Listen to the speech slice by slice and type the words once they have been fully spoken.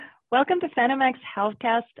Welcome to Phenomex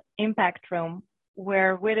Healthcast Impact Room,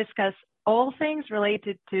 where we discuss all things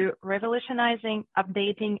related to revolutionizing,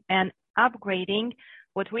 updating, and upgrading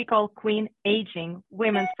what we call Queen Aging,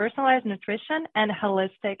 women's personalized nutrition, and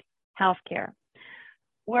holistic healthcare.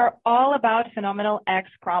 We're all about phenomenal X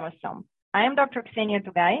chromosome. I am Dr. Ksenia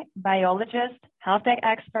Tugay, biologist, health tech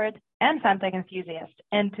expert, and femtech enthusiast.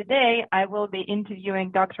 And today I will be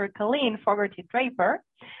interviewing Dr. Colleen Fogarty-Draper,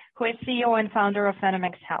 who is CEO and founder of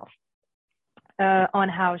Phenomex Health, on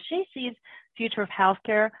how she sees future of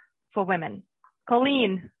healthcare for women.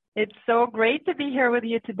 Colleen, it's so great to be here with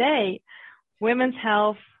you today. Women's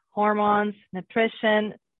health, hormones,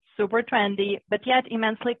 nutrition, super trendy, but yet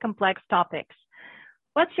immensely complex topics.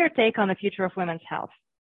 What's your take on the future of women's health?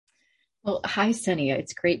 Well, hi, Ksenia.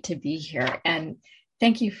 It's great to be here. And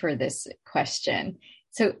thank you for this question.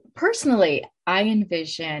 So personally, I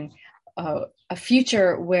envision a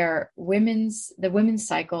future where the women's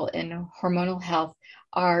cycle and hormonal health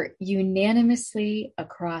are unanimously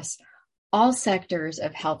across all sectors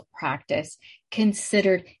of health practice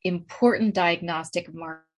considered important diagnostic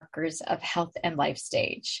markers of health and life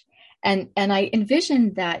stage. And I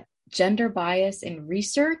envision that gender bias in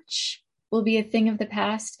research will be a thing of the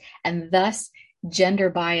past, and thus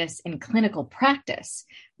gender bias in clinical practice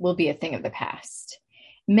will be a thing of the past.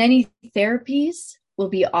 Many therapies will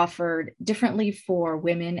be offered differently for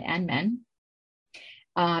women and men,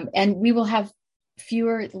 and we will have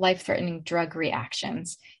fewer life-threatening drug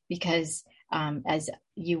reactions because, as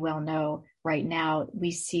you well know, right now we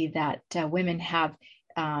see that women have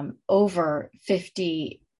over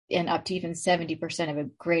 50 and up to even 70% of a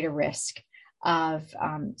greater risk of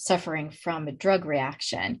suffering from a drug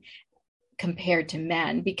reaction compared to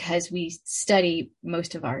men, because we study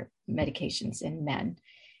most of our medications in men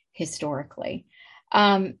historically.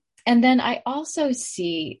 And then I also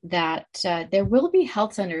see that there will be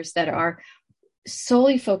health centers that are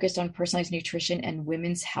solely focused on personalized nutrition and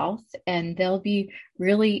women's health, and they'll be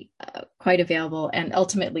really quite available and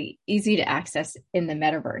ultimately easy to access in the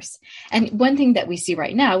metaverse. And one thing that we see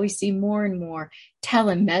right now, we see more and more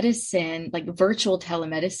telemedicine, like virtual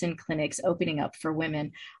telemedicine clinics opening up for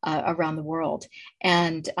women around the world.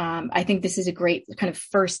 And I think this is a great kind of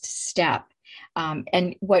first step.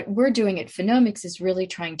 And what we're doing at Phenomex is really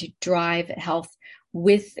trying to drive health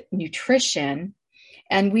with nutrition.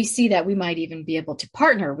 And we see that we might even be able to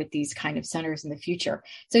partner with these kind of centers in the future.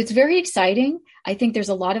 So it's very exciting. I think there's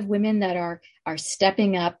a lot of women that are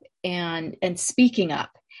stepping up and speaking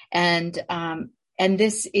up. And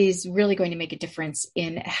this is really going to make a difference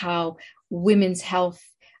in how women's health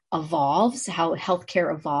evolves, how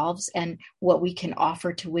healthcare evolves, and what we can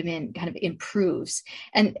offer to women kind of improves.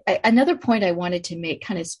 And another point I wanted to make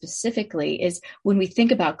kind of specifically is when we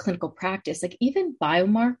think about clinical practice, like even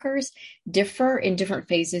biomarkers differ in different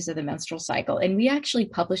phases of the menstrual cycle. And we actually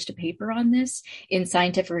published a paper on this in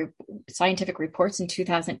Scientific Reports in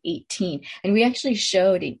 2018. And we actually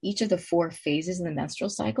showed in each of the 4 phases of the menstrual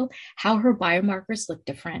cycle how her biomarkers look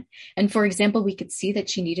different. And for example, we could see that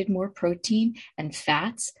she needed more protein and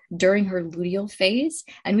fats during her luteal phase,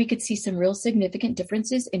 and we could see some real significant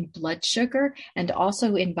differences in blood sugar and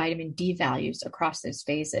also in vitamin D values across those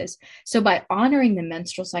phases. So by honoring the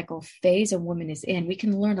menstrual cycle phase a woman is in, we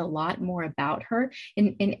can learn a lot more about her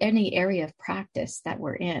in any area of practice that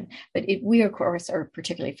we're in. But we, of course, are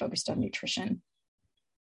particularly focused on nutrition.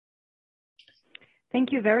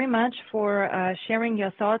 Thank you very much for sharing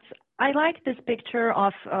your thoughts. I like this picture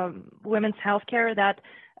of women's healthcare that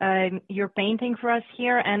you're painting for us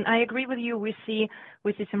here, and I agree with you. We see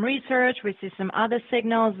some research, we see some other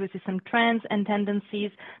signals, we see some trends and tendencies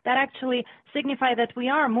that actually signify that we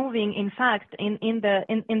are moving, in fact, in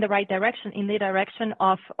the right direction, in the direction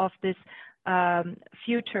of this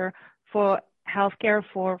future for healthcare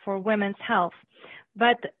for women's health.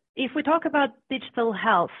 But if we talk about digital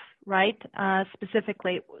health, right,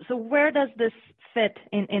 specifically, so where does this fit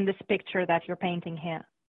in this picture that you're painting here?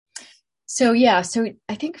 So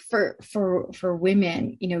I think for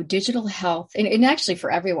women, digital health, and actually for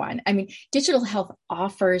everyone, I mean, digital health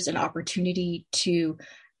offers an opportunity to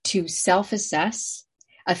self-assess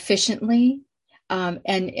efficiently,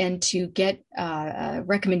 and to get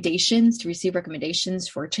recommendations, to receive recommendations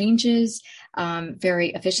for changes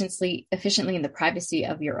very efficiently in the privacy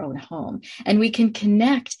of your own home. And we can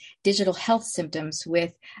connect digital health symptoms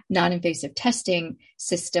with non-invasive testing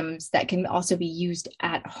systems that can also be used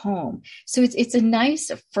at home. So it's a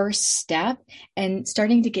nice first step and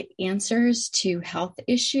starting to get answers to health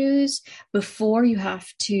issues before you have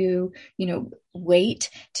to, wait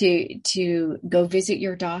to go visit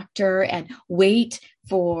your doctor and wait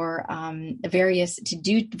for to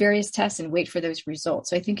do various tests and wait for those results.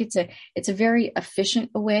 So I think it's a very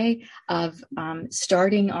efficient way of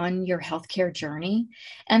starting on your healthcare journey.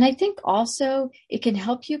 And I think also it can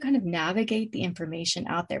help you kind of navigate the information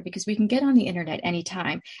out there, because we can get on the internet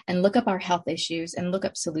anytime and look up our health issues and look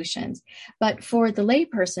up solutions. But for the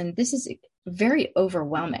layperson, this is very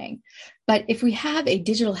overwhelming. But if we have a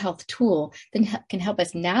digital health tool that can help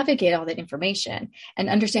us navigate all that information and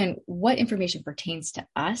understand what information pertains to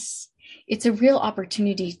us, it's a real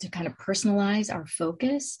opportunity to kind of personalize our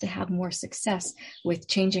focus to have more success with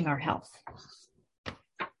changing our health.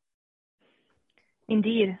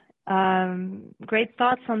 Indeed. Great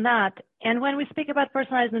thoughts on that. And when we speak about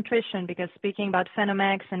personalized nutrition, because speaking about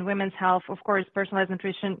Phenomex and women's health, of course, personalized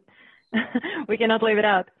nutrition, we cannot leave it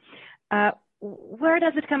out. Where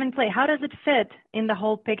does it come in play? How does it fit in the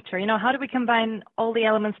whole picture? How do we combine all the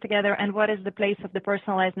elements together, and what is the place of the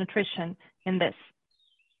personalized nutrition in this?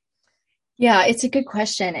 Yeah, it's a good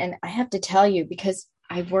question. And I have to tell you, because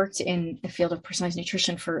I've worked in the field of personalized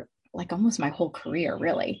nutrition for like almost my whole career,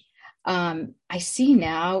 really. I see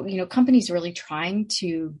now, companies really trying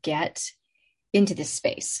to get into this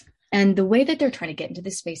space. And the way that they're trying to get into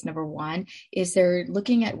this space, number one, is they're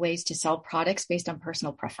looking at ways to sell products based on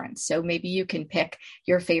personal preference. So maybe you can pick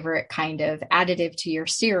your favorite kind of additive to your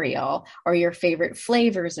cereal or your favorite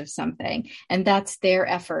flavors of something. And that's their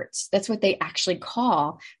efforts. That's what they actually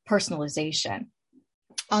call personalization.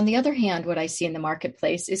 On the other hand, what I see in the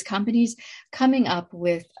marketplace is companies coming up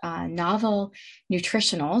with novel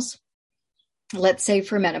nutritionals, let's say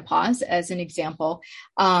for menopause, as an example,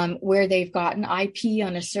 where they've gotten IP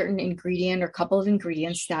on a certain ingredient or couple of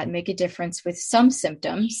ingredients that make a difference with some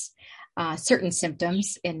symptoms, certain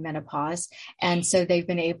symptoms in menopause. And so they've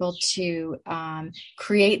been able to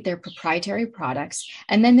create their proprietary products.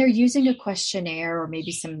 And then they're using a questionnaire or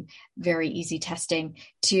maybe some very easy testing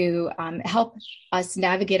to help us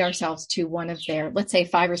navigate ourselves to one of their, let's say,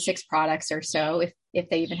 5 or 6 products or so, if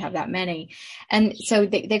they even have that many. And so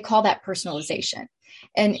they call that personalization.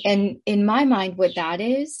 And in my mind, what that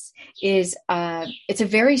is it's a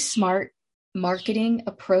very smart marketing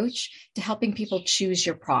approach to helping people choose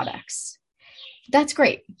your products. That's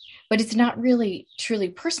great, but it's not really truly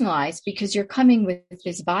personalized, because you're coming with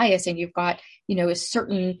this bias and you've got, a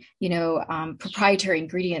certain, proprietary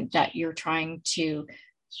ingredient that you're trying to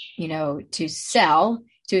sell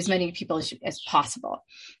to as many people as possible.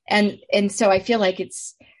 And so I feel like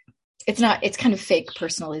it's kind of fake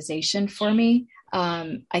personalization for me.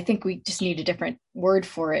 I think we just need a different word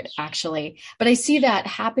for it, actually. But I see that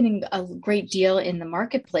happening a great deal in the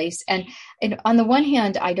marketplace. And on the one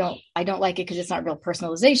hand, I don't like it because it's not real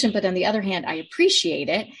personalization. But on the other hand, I appreciate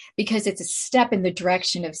it because it's a step in the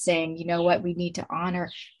direction of saying, you know what, we need to honor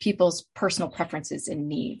people's personal preferences and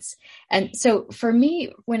needs. And so for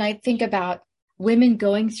me, when I think about women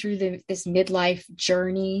going through this midlife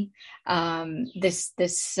journey, this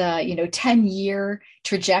 10-year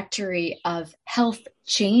trajectory of health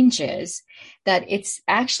changes, that it's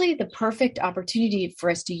actually the perfect opportunity for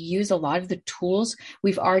us to use a lot of the tools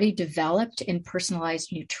we've already developed in personalized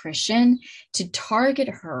nutrition to target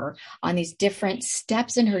her on these different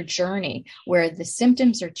steps in her journey where the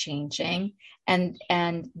symptoms are changing and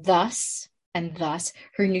thus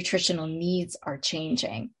her nutritional needs are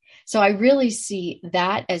changing. So I really see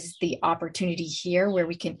that as the opportunity here where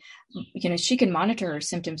we can, she can monitor her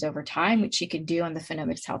symptoms over time, which she can do on the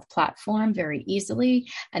Phenomics Health platform very easily.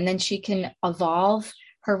 And then she can evolve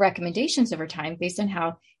her recommendations over time based on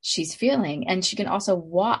how she's feeling. And she can also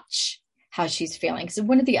watch how she's feeling. So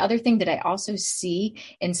one of the other things that I also see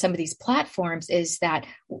in some of these platforms is that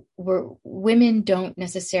women don't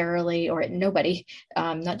necessarily, or nobody,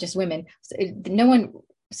 not just women, no one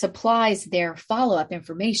supplies their follow-up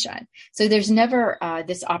information. So there's never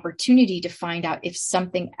this opportunity to find out if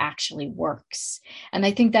something actually works. And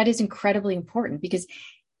I think that is incredibly important because,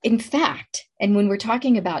 in fact, and when we're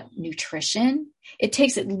talking about nutrition, it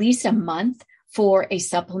takes at least a month for a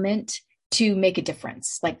supplement to make a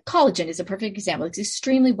difference. Like collagen is a perfect example. It's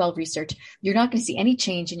extremely well researched. You're not going to see any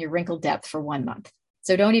change in your wrinkle depth for 1 month.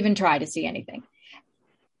 So don't even try to see anything.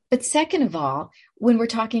 But second of all, when we're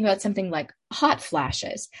talking about something like hot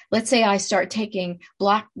flashes, let's say I start taking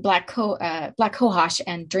black cohosh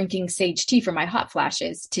and drinking sage tea for my hot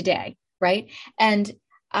flashes today, right? And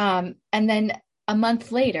then a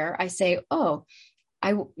month later, I say, oh,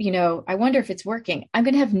 I wonder if it's working. I'm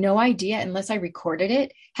going to have no idea unless I recorded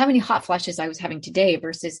it, how many hot flashes I was having today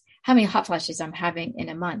versus how many hot flashes I'm having in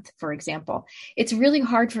a month, for example. It's really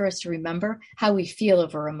hard for us to remember how we feel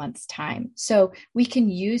over a month's time. So we can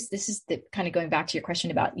use, this is the kind of going back to your question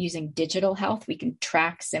about using digital health. We can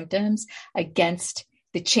track symptoms against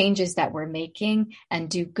the changes that we're making and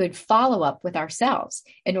do good follow-up with ourselves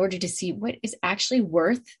in order to see what is actually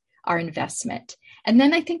worth our investment. And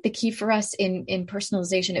then I think the key for us in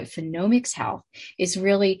personalization at Phenomics Health is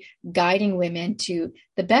really guiding women to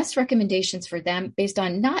the best recommendations for them based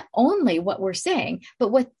on not only what we're saying, but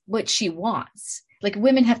what she wants. Like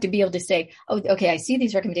women have to be able to say, oh, okay, I see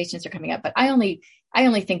these recommendations are coming up, but I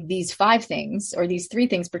only think these 5 things or these 3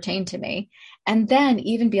 things pertain to me. And then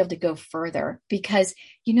even be able to go further, because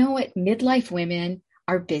you know what? Midlife women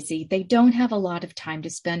are busy. They don't have a lot of time to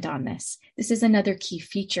spend on this. This is another key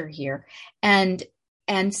feature here. And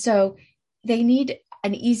so they need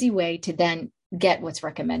an easy way to then get what's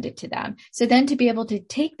recommended to them. So then to be able to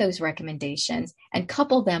take those recommendations and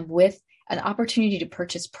couple them with an opportunity to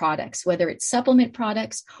purchase products, whether it's supplement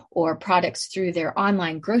products or products through their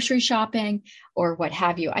online grocery shopping or what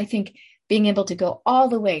have you. I think being able to go all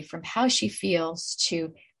the way from how she feels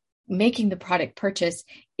to making the product purchase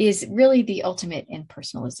is really the ultimate in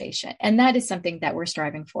personalization. And that is something that we're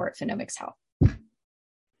striving for at Phenomics Health.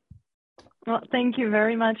 Well, thank you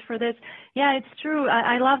very much for this. Yeah, it's true.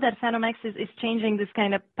 I love that Phenomics is changing this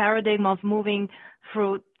kind of paradigm of moving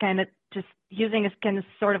through kind of just using a kind of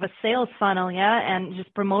sort of a sales funnel, yeah, and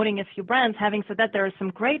just promoting a few brands. Having said that, there are some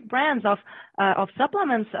great brands of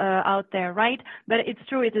supplements out there, right? But it's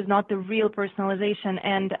true, it is not the real personalization.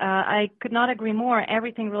 And I could not agree more.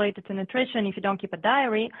 Everything related to nutrition, if you don't keep a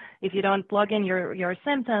diary, if you don't plug in your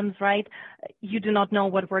symptoms, right, you do not know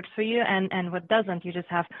what works for you and what doesn't. You just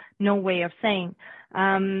have no way of saying.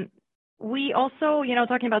 We also,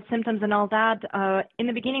 talking about symptoms and all that, in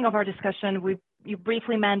the beginning of our discussion, you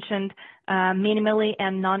briefly mentioned minimally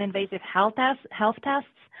and non-invasive health tests.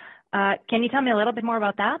 Can you tell me a little bit more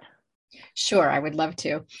about that? Sure, I would love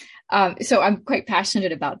to. So I'm quite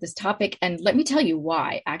passionate about this topic, and let me tell you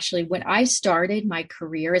why. Actually, when I started my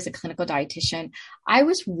career as a clinical dietitian, I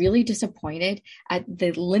was really disappointed at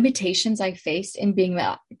the limitations I faced in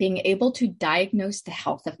being able to diagnose the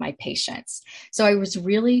health of my patients. So I was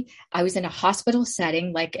in a hospital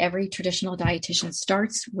setting, like every traditional dietitian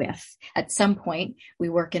starts with. At some point, we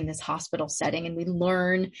work in this hospital setting, and we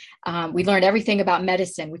learn everything about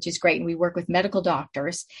medicine, which is great, and we work with medical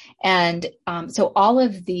doctors. And so all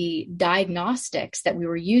of the diagnostics that we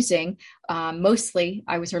were using, mostly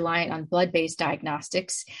I was reliant on blood-based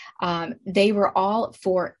diagnostics. They were all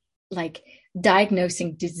for like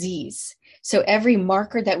diagnosing disease. So every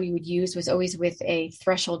marker that we would use was always with a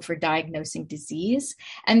threshold for diagnosing disease.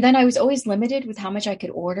 And then I was always limited with how much I could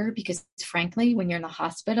order because frankly, when you're in the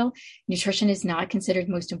hospital, nutrition is not considered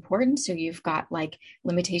most important. So you've got like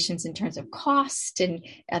limitations in terms of cost and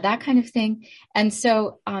that kind of thing. And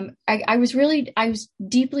so I was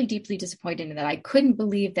deeply, deeply disappointed in that. I couldn't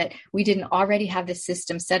believe that we didn't already have this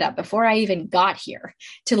system set up before I even got here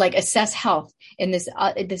to like assess health in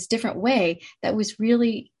this different way that was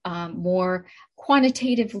really more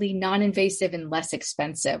quantitatively non-invasive and less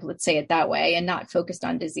expensive, let's say it that way, and not focused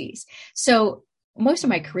on disease. So most of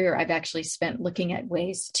my career, I've actually spent looking at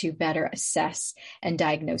ways to better assess and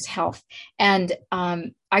diagnose health. And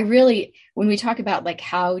when we talk about like,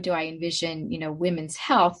 how do I envision, women's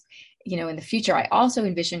health, in the future, I also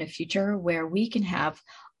envision a future where we can have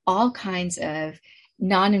all kinds of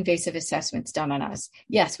non-invasive assessments done on us.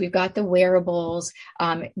 Yes, we've got the wearables.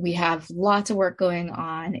 We have lots of work going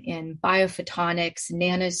on in biophotonics,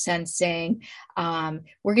 nanosensing.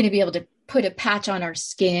 We're going to be able to put a patch on our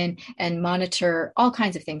skin and monitor all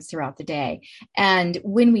kinds of things throughout the day. And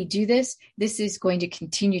when we do this is going to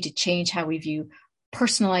continue to change how we view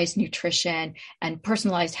personalized nutrition and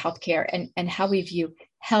personalized healthcare and how we view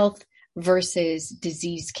health versus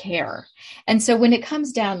disease care. And so when it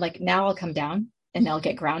comes down, like now I'll come down and they'll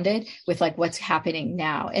get grounded with like what's happening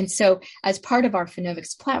now. And so as part of our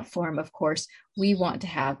Phenomics platform, of course, we want to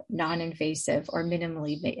have non-invasive or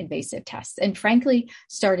minimally invasive tests. And frankly,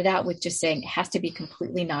 started out with just saying it has to be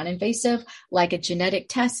completely non-invasive, like a genetic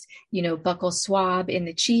test, buccal swab in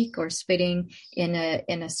the cheek or spitting in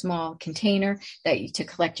a small container to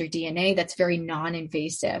collect your DNA. That's very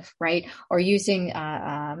non-invasive, right? Or using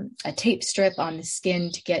a tape strip on the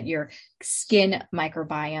skin to get your skin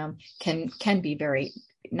microbiome can be very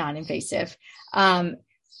non-invasive.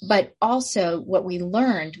 But also what we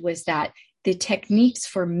learned was that the techniques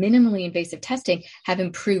for minimally invasive testing have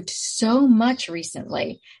improved so much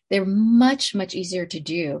recently. They're much, much easier to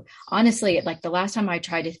do. Honestly, like the last time I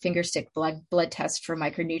tried a finger stick blood test for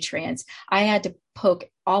micronutrients, I had to poke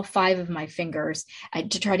all 5 of my fingers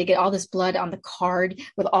to try to get all this blood on the card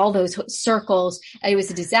with all those circles. And it was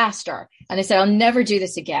a disaster. And I said, I'll never do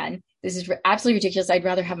this again. this is absolutely ridiculous. I'd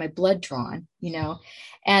rather have my blood drawn,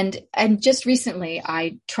 And just recently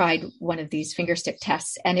I tried one of these finger stick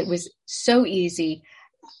tests, and it was so easy.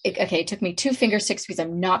 It took me 2 finger sticks because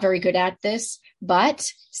I'm not very good at this,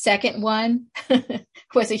 but second one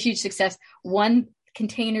was a huge success. One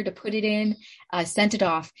container to put it in, sent it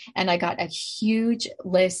off, and I got a huge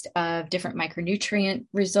list of different micronutrient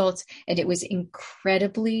results, and it was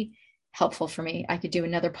incredibly helpful for me. I could do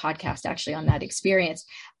another podcast actually on that experience.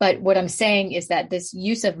 But what I'm saying is that this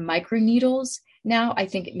use of microneedles now, I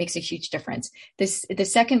think it makes a huge difference. The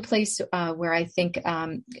second place where I think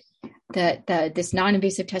that this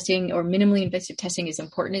non-invasive testing or minimally invasive testing is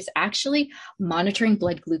important is actually monitoring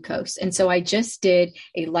blood glucose. And so I just did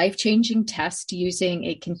a life-changing test using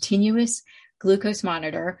a continuous glucose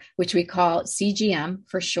monitor, which we call CGM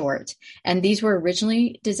for short. And these were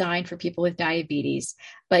originally designed for people with diabetes.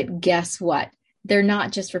 But guess what? They're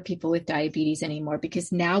not just for people with diabetes anymore,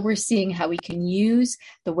 because now we're seeing how we can use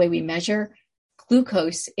the way we measure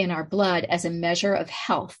glucose in our blood as a measure of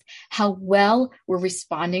health, how well we're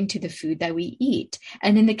responding to the food that we eat.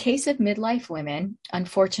 And in the case of midlife women,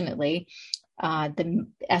 unfortunately, the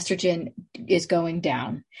estrogen is going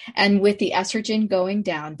down. And with the estrogen going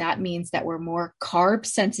down, that means that we're more carb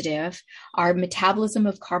sensitive. Our metabolism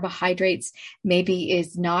of carbohydrates maybe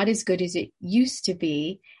is not as good as it used to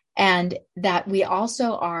be. And that we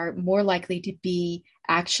also are more likely to be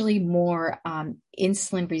actually more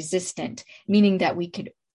insulin resistant, meaning that we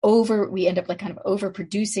end up like kind of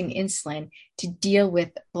overproducing insulin to deal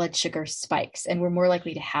with blood sugar spikes. And we're more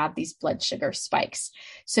likely to have these blood sugar spikes.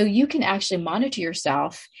 So you can actually monitor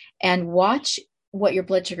yourself and watch what your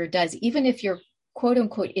blood sugar does, even if you're quote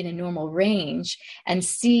unquote in a normal range, and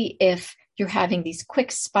see if you're having these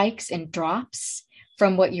quick spikes and drops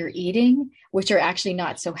from what you're eating, which are actually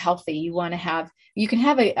not so healthy. You can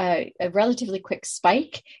have a relatively quick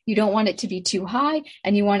spike. You don't want it to be too high,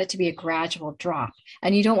 and you want it to be a gradual drop.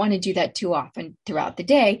 And you don't want to do that too often throughout the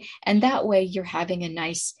day. And that way you're having a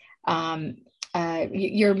nice,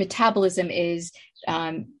 your metabolism is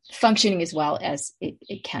functioning as well as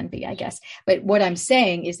it can be, I guess. But what I'm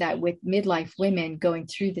saying is that with midlife women going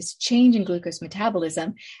through this change in glucose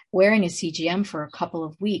metabolism, wearing a CGM for a couple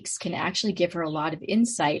of weeks can actually give her a lot of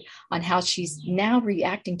insight on how she's now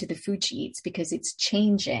reacting to the food she eats, because it's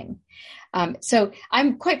changing. So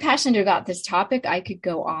I'm quite passionate about this topic. I could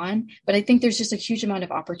go on, but I think there's just a huge amount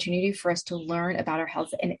of opportunity for us to learn about our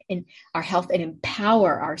health and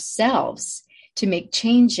empower ourselves to make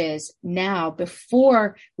changes now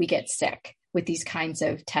before we get sick with these kinds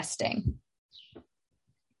of testing.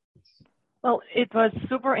 Well, it was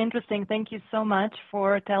super interesting. Thank you so much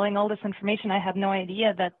for telling all this information. I had no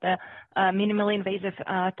idea that the minimally invasive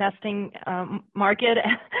testing market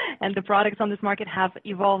and the products on this market have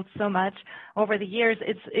evolved so much over the years.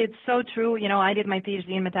 It's so true. I did my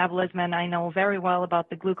PhD in metabolism, and I know very well about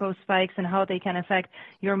the glucose spikes and how they can affect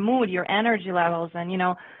your mood, your energy levels, and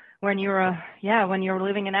when you're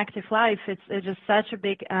living an active life, it's just such a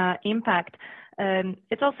big impact.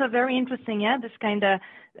 It's also very interesting, this kind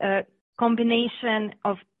of combination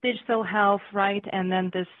of digital health, right, and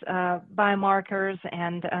then this biomarkers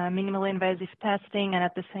and minimally invasive testing, and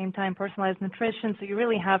at the same time personalized nutrition. So you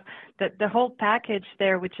really have the whole package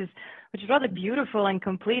there, which is rather beautiful and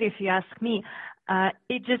complete, if you ask me.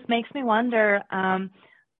 It just makes me wonder,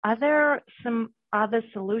 are there some other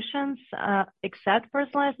solutions except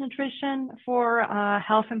personalized nutrition for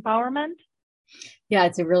health empowerment? Yeah,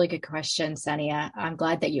 it's a really good question, Senia. I'm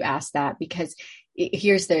glad that you asked that, because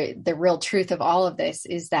here's the real truth of all of this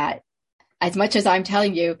is that as much as I'm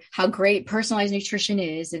telling you how great personalized nutrition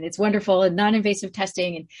is, and it's wonderful, and non-invasive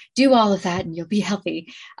testing, and do all of that and you'll be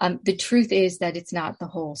healthy, the truth is that it's not the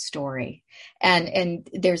whole story. And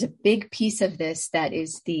there's a big piece of this that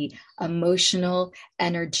is the emotional,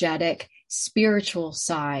 energetic, spiritual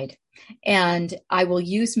side. And I will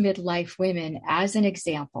use midlife women as an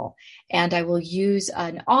example. And I will use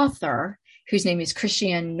an author whose name is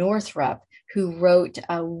Christiane Northrup, who wrote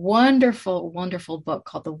a wonderful, wonderful book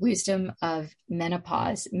called The Wisdom of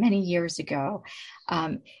Menopause many years ago.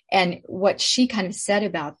 And what she kind of said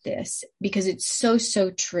about this, because it's so, so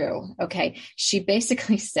true. Okay. She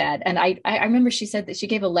basically said, and I remember she said that she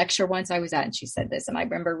gave a lecture once I was at, and she said this, and I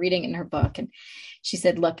remember reading in her book, and she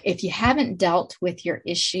said, look, if you haven't dealt with your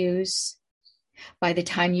issues by the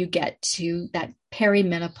time you get to that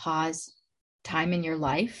perimenopause time in your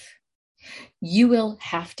life, you will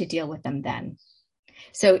have to deal with them then.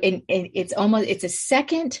 So it's a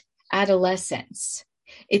second adolescence.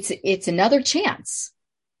 It's another chance.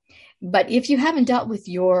 But if you haven't dealt with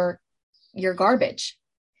your garbage,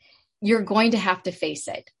 you're going to have to face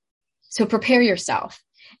it. So prepare yourself.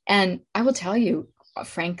 And I will tell you,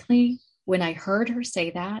 frankly, when I heard her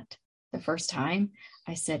say that the first time,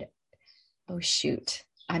 I said, oh, shoot,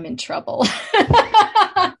 I'm in trouble.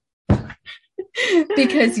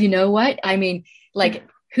 Because you know what? I mean, like,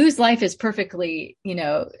 whose life is perfectly,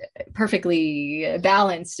 perfectly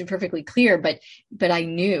balanced and perfectly clear. But I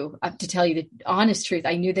knew, to tell you the honest truth,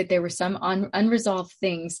 I knew that there were some unresolved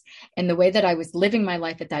things in the way that I was living my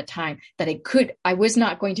life at that time that I was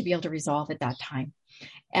not going to be able to resolve at that time.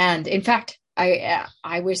 And in fact,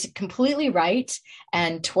 I was completely right.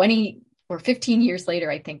 And 20 or 15 years later,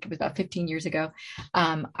 I think it was about 15 years ago,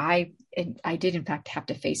 I did in fact have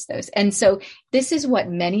to face those. And so this is what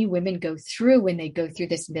many women go through when they go through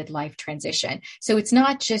this midlife transition. So it's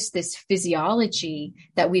not just this physiology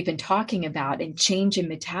that we've been talking about and change in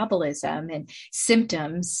metabolism and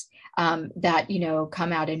symptoms that,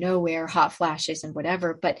 come out of nowhere, hot flashes and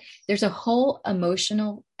whatever, but there's a whole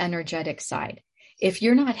emotional, energetic side. If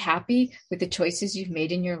you're not happy with the choices you've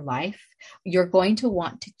made in your life, you're going to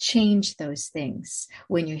want to change those things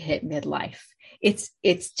when you hit midlife. It's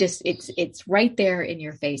right there in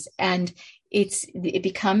your face. And it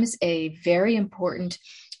becomes a very important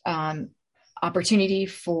opportunity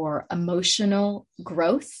for emotional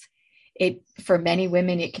growth. For many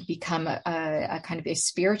women, it can become a kind of a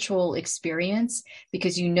spiritual experience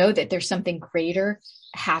because you know that there's something greater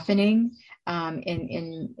happening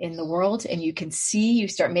in the world, and you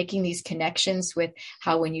start making these connections with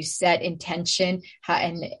how when you set intention,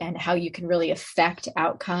 how you can really affect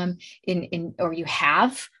outcome or you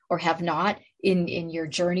have or have not in your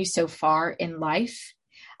journey so far in life.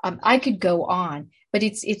 I could go on, but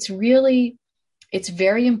it's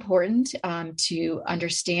very important to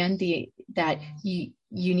understand that you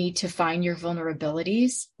need to find your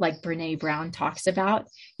vulnerabilities, like Brene Brown talks about.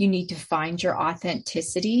 You need to find your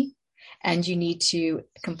authenticity, and you need to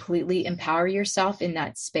completely empower yourself in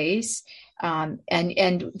that space. And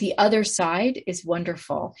the other side is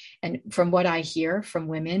wonderful. And from what I hear from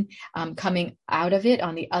women coming out of it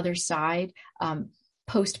on the other side,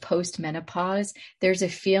 post menopause, there's a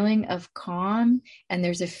feeling of calm, and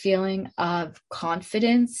there's a feeling of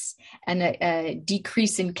confidence, and a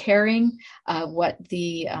decrease in caring what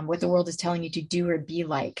the world is telling you to do or be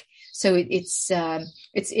like. So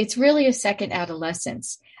it's really a second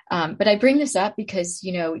adolescence. But I bring this up because,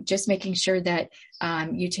 just making sure that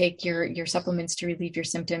you take your supplements to relieve your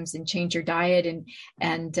symptoms and change your diet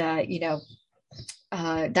and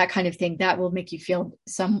that kind of thing, that will make you feel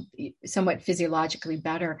somewhat physiologically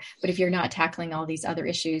better. But if you're not tackling all these other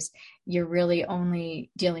issues, you're really only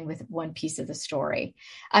dealing with one piece of the story.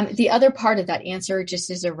 The other part of that answer just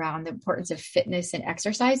is around the importance of fitness and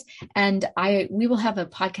exercise. And we will have a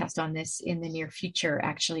podcast on this in the near future,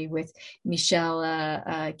 actually, with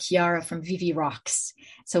Michelle Chiara from Vivi Rocks.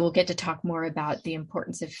 So we'll get to talk more about the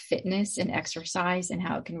importance of fitness and exercise and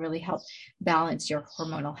how it can really help balance your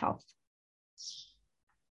hormonal health.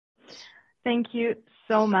 Thank you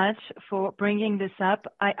so much for bringing this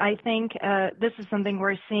up. I think this is something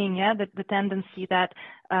we're seeing, the tendency that,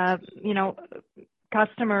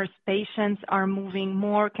 customers, patients are moving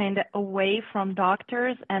more kind of away from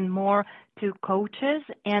doctors and more to coaches.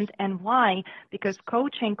 And why? Because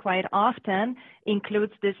coaching quite often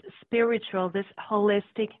includes this spiritual, this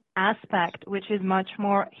holistic aspect, which is much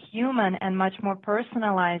more human and much more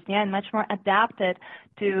personalized, and much more adapted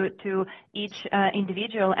to each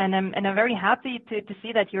individual. And I'm very happy to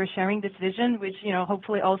see that you're sharing this vision, which,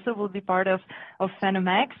 hopefully also will be part of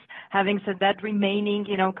Phenomex. Having said that, remaining,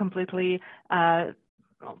 completely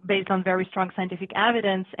based on very strong scientific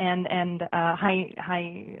evidence and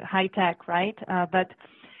high tech, right? But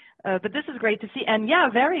this is great to see, and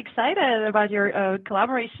very excited about your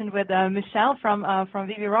collaboration with Michelle from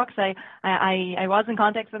Vivi Rocks. I was in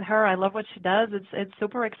contact with her. I love what she does. It's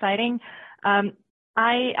super exciting.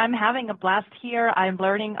 I'm having a blast here. I'm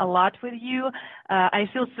learning a lot with you. I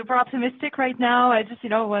feel super optimistic right now. I just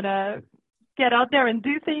want to get out there and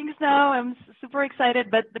do things now. I'm super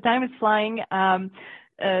excited, but the time is flying.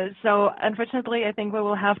 So unfortunately, I think we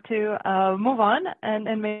will have to move on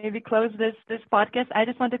and maybe close this podcast. I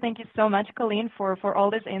just want to thank you so much, Colleen, for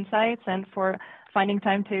all these insights and for finding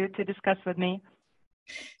time to discuss with me.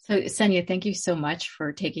 So Sonia, thank you so much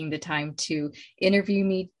for taking the time to interview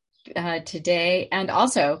me today, and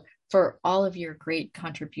also for all of your great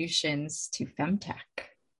contributions to Femtech.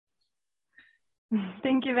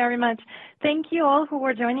 Thank you very much. Thank you all who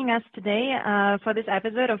were joining us today for this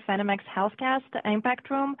episode of Phenomex Healthcast Impact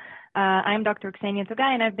Room. I'm Dr. Ksenia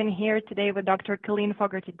Tugay, and I've been here today with Dr. Colleen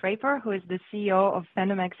Fogarty-Draper, who is the CEO of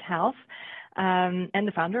Phenomex Health and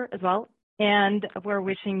the founder as well. And we're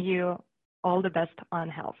wishing you all the best on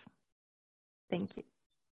health. Thank you.